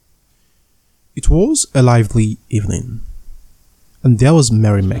was a lively evening, and there was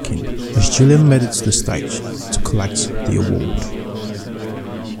merrymaking as Julian made it to the stage to collect the award.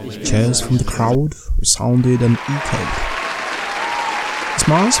 Cheers from the crowd resounded and echoed.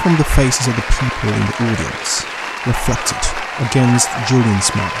 Smiles from the faces of the people in the audience reflected against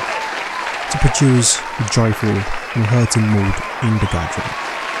Julian's smile to produce a joyful and hurting mood in the gathering.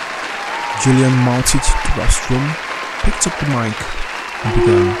 Julian mounted to the restroom, picked up the mic, and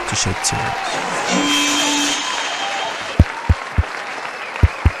began to shed tears.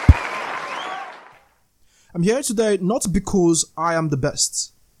 I'm here today not because I am the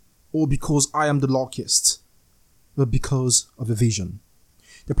best or because I am the luckiest, but because of a vision,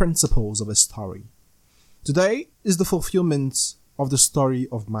 the principles of a story. Today is the fulfillment of the story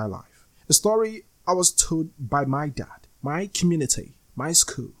of my life. A story I was told by my dad, my community, my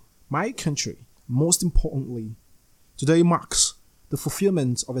school, my country. Most importantly, today marks the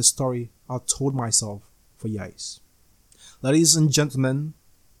fulfillment of a story I told myself for years. Ladies and gentlemen,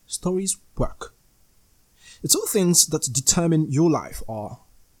 stories work. The two things that determine your life are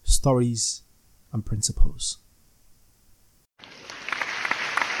stories and principles.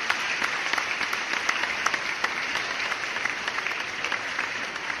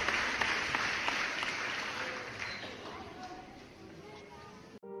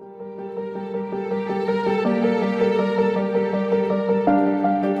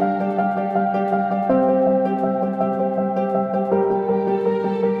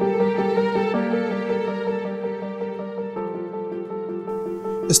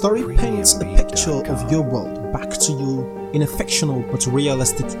 A story paints a picture of your world back to you in a fictional but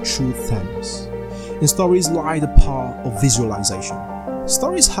realistic true themes. In stories lie the power of visualization.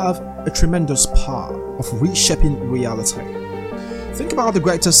 Stories have a tremendous power of reshaping reality. Think about the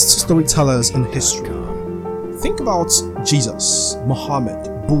greatest storytellers in history. Think about Jesus,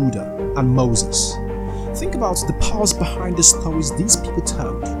 Muhammad, Buddha, and Moses. Think about the powers behind the stories these people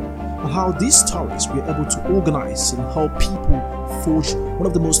told, and how these stories were able to organize and help people forge one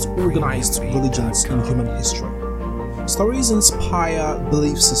of the most organized religions in human history. Stories inspire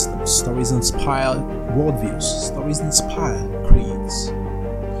belief systems, stories inspire worldviews, stories inspire creeds.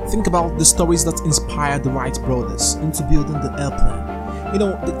 Think about the stories that inspired the Wright brothers into building the airplane.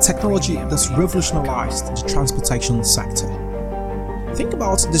 The technology that's revolutionized the transportation sector. Think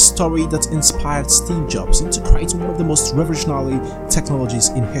about the story that inspired Steve Jobs into creating one of the most revolutionary technologies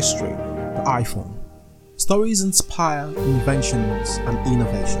in history, the iPhone. Stories inspire inventions and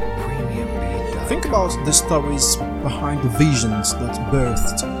innovation. Think about the stories behind the visions that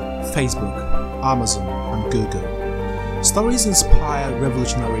birthed Facebook, Amazon, and Google. Stories inspire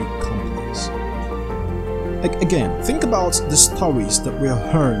revolutionary companies. Again, think about the stories that were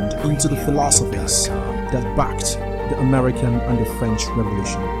honed into the philosophies that backed the American and the French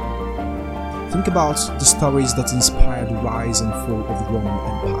Revolution. Think about the stories that inspired the rise and fall of the Roman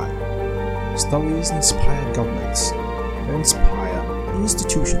Empire. Stories inspire governments, they inspire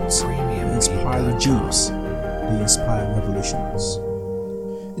institutions, they inspire regimes, they inspire revolutions.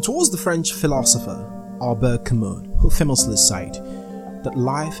 It was the French philosopher Albert Camus who famously said that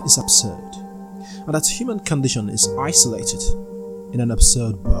life is absurd and that human condition is isolated in an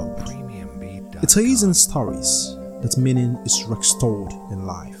absurd world. It is in stories that meaning is restored in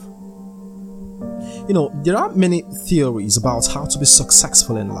life. There are many theories about how to be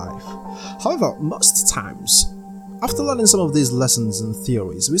successful in life. However, most times, after learning some of these lessons and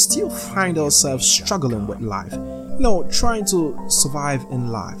theories, we still find ourselves struggling with life. Trying to survive in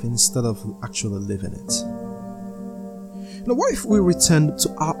life instead of actually living it. What if we return to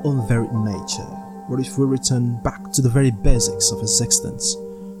our own very nature? What if we return back to the very basics of existence?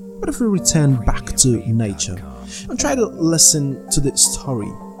 What if we return back to nature and try to listen to the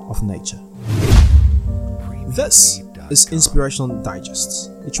story of nature? This is Inspirational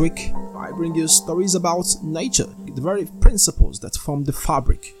Digest. Each week, I bring you stories about nature, the very principles that form the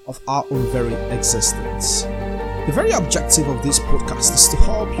fabric of our own very existence. The very objective of this podcast is to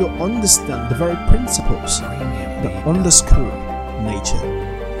help you understand the very principles that underscore nature,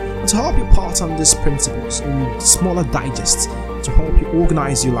 and to help you pattern these principles in smaller digests to help you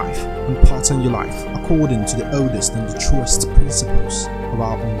organize your life and pattern your life according to the oldest and the truest principles of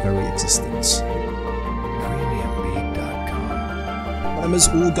our own very existence. My name is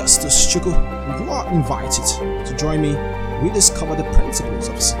Augustus Chukwu, and you are invited to join me. We discover the principles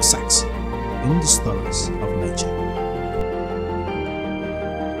of success in the stories of nature.